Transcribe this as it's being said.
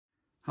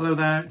Hello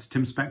there, it's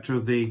Tim Spector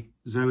of the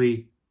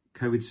ZOE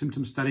COVID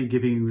Symptom Study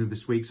giving you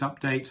this week's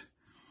update.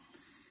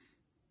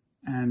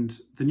 And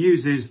the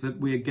news is that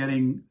we're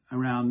getting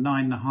around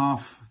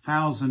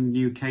 9,500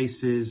 new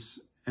cases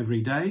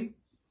every day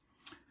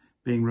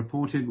being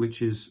reported,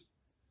 which is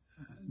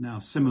now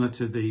similar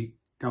to the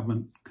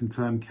government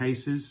confirmed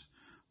cases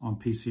on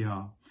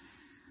PCR.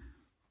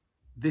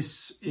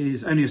 This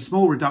is only a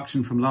small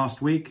reduction from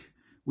last week,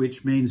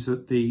 which means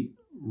that the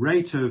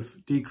rate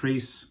of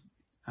decrease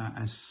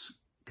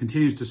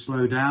continues to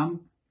slow down,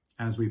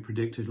 as we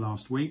predicted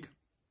last week.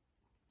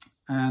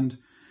 And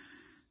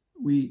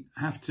we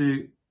have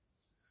to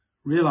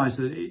realize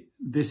that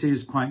this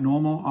is quite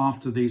normal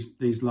after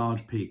these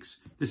large peaks.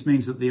 This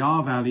means that the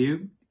R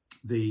value,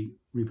 the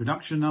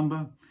reproduction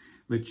number,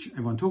 which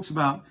everyone talks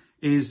about,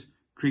 is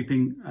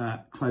creeping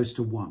close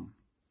to 1.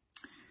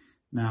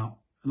 Now,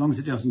 as long as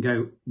it doesn't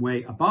go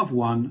way above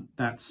 1,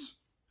 that's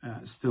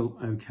still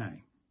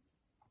okay.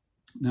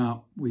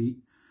 Now, we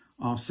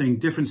are seeing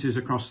differences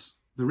across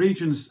the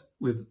regions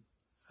with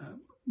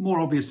more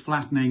obvious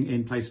flattening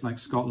in places like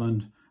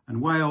Scotland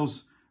and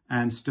Wales,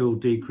 and still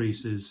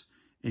decreases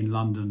in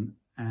London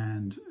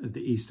and the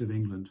east of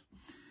England,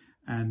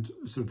 and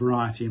sort of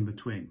variety in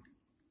between.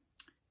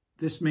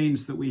 This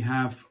means that we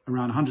have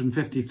around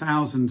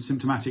 150,000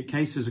 symptomatic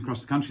cases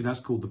across the country. That's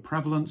called the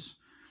prevalence,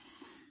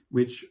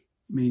 which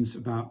means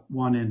about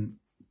 1 in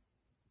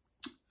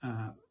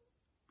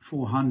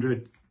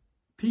 400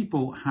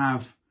 people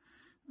have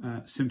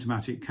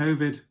symptomatic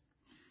COVID.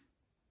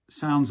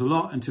 Sounds a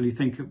lot until you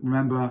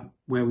remember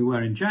where we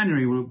were in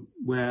January,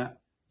 where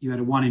you had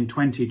a 1 in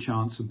 20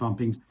 chance of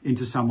bumping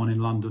into someone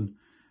in London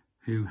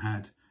who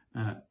had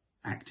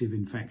active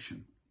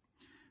infection.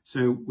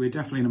 So we're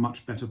definitely in a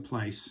much better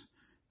place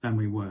than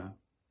we were.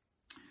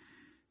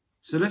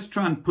 So let's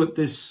try and put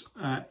this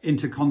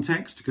into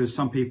context, because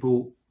some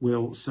people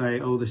will say,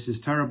 oh, this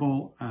is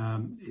terrible,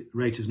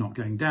 rate is not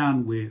going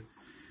down, we're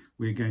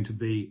going to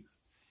be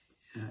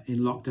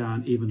in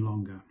lockdown even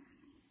longer.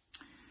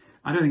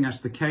 I don't think that's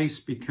the case,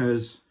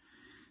 because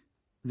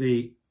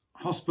the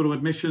hospital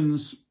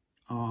admissions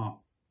are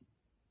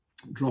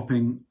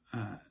dropping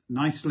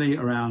nicely,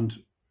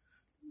 around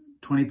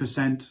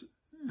 20%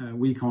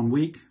 week on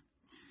week,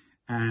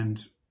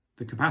 and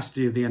the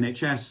capacity of the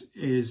NHS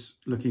is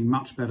looking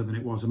much better than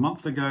it was a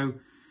month ago.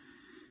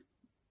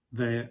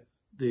 The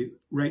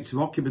rates of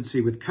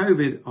occupancy with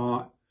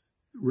COVID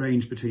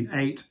range between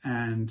 8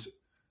 and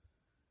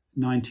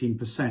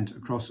 19%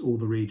 across all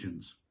the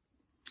regions.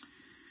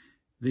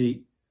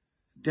 The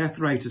death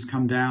rate has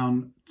come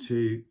down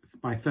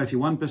by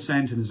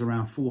 31% and is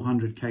around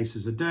 400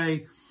 cases a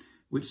day,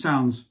 which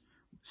sounds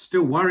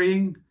still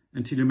worrying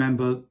until you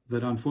remember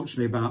that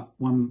unfortunately about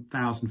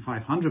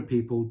 1,500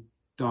 people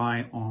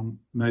die on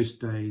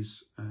most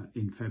days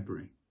in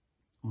February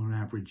on an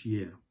average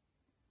year.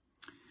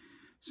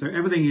 So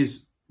everything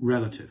is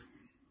relative.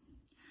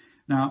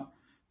 Now,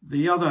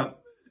 the other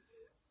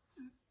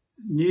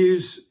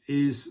news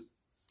is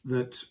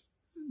that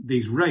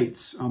these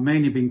rates are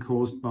mainly being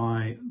caused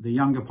by the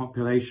younger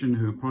population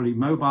who are probably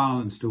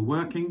mobile and still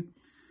working.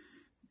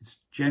 It's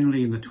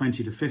generally in the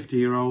 20 to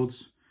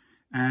 50-year-olds.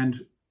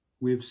 And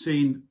we've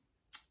seen,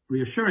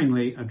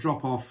 reassuringly, a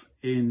drop-off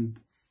in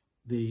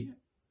the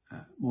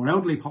more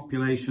elderly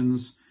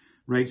populations.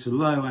 Rates are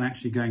low and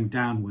actually going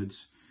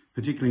downwards,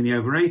 particularly in the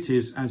over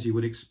 80s, as you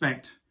would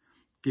expect,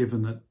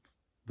 given that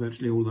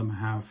virtually all of them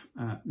have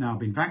now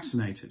been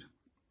vaccinated.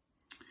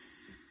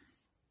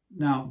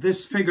 Now,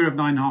 this figure of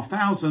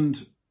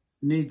 9,500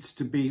 needs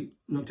to be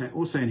looked at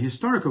also in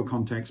historical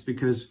context,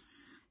 because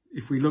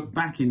if we look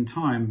back in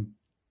time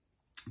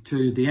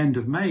to the end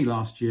of May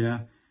last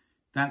year,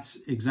 that's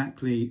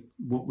exactly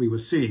what we were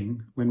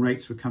seeing when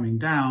rates were coming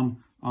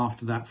down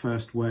after that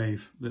first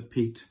wave that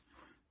peaked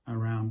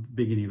around the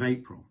beginning of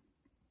April.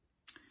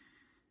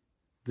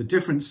 The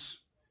difference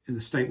in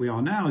the state we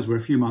are now is we're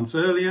a few months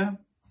earlier,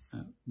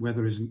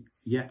 weather isn't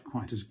yet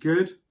quite as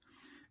good,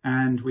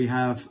 and we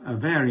have a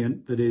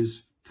variant that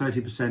is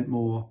 30%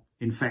 more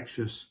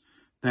infectious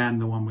than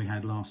the one we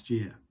had last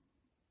year.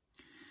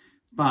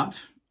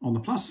 But on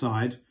the plus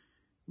side,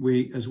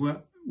 we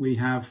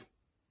have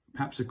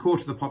perhaps a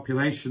quarter of the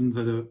population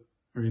that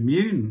are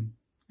immune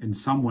in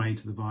some way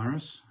to the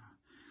virus.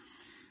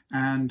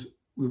 And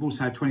we've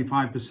also had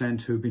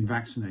 25% who have been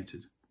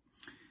vaccinated.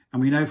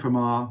 And we know from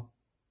our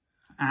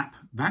app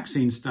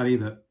vaccine study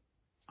that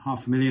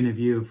 500,000 of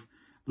you have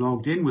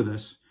logged in with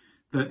us,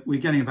 that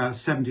we're getting about a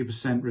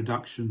 70%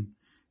 reduction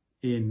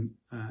in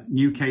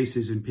new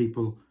cases in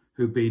people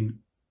who've been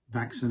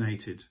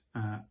vaccinated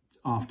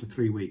after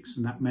 3 weeks,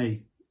 and that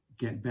may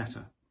get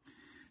better.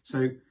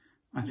 So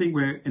I think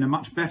we're in a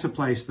much better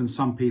place than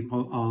some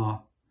people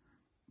are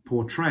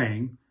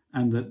portraying,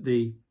 and that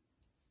the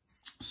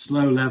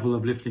slow level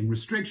of lifting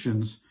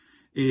restrictions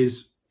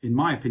is, in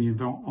my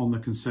opinion, on the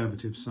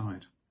conservative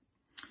side.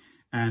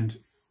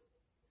 And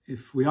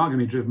if we are going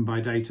to be driven by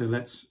data,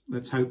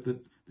 let's hope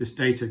that this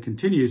data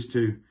continues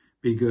to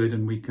be good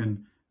and we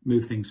can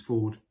move things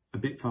forward a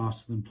bit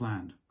faster than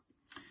planned.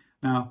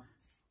 Now,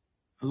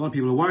 A lot of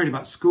people are worried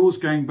about schools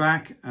going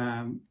back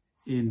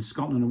in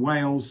Scotland and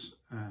Wales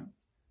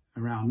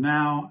around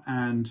now,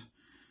 and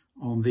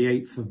on the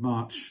 8th of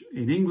March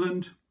in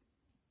England.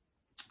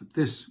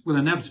 This will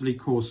inevitably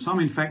cause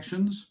some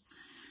infections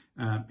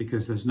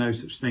because there's no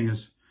such thing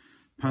as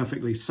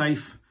perfectly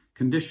safe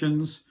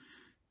conditions.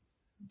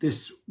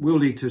 This will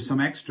lead to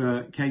some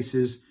extra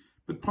cases,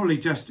 but probably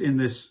just in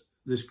this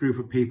group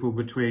of people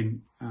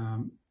between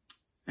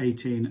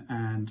 18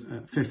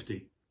 and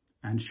 50,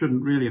 and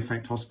shouldn't really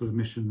affect hospital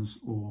admissions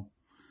or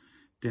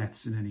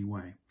deaths in any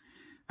way.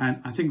 And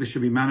I think this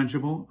should be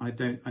manageable. I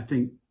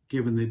think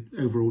given the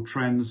overall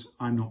trends,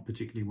 I'm not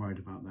particularly worried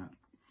about that.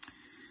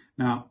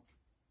 Now,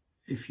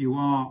 if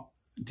you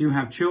do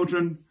have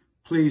children,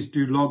 please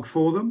do log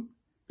for them,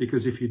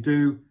 because if you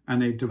do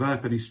and they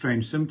develop any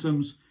strange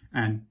symptoms,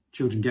 and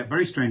children get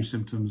very strange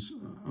symptoms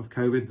of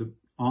COVID that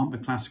aren't the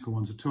classical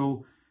ones at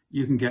all,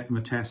 you can get them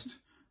a test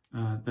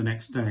the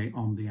next day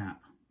on the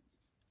app.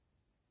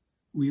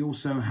 We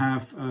also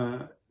have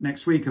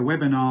next week a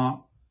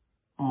webinar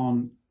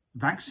on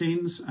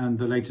vaccines and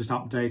the latest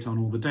update on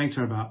all the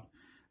data about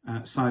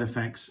side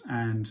effects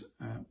and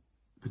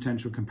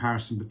potential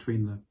comparison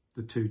between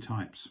the two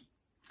types.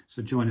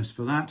 So join us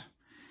for that.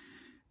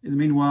 In the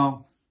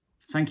meanwhile,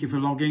 thank you for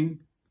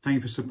logging, thank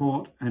you for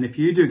support. And if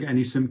you do get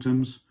any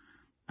symptoms,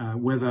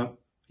 whether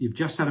you've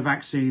just had a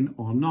vaccine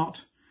or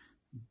not,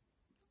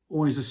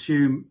 always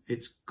assume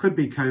it could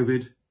be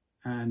COVID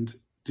and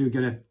do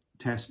get a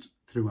test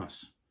through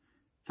us.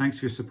 Thanks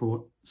for your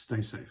support.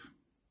 Stay safe.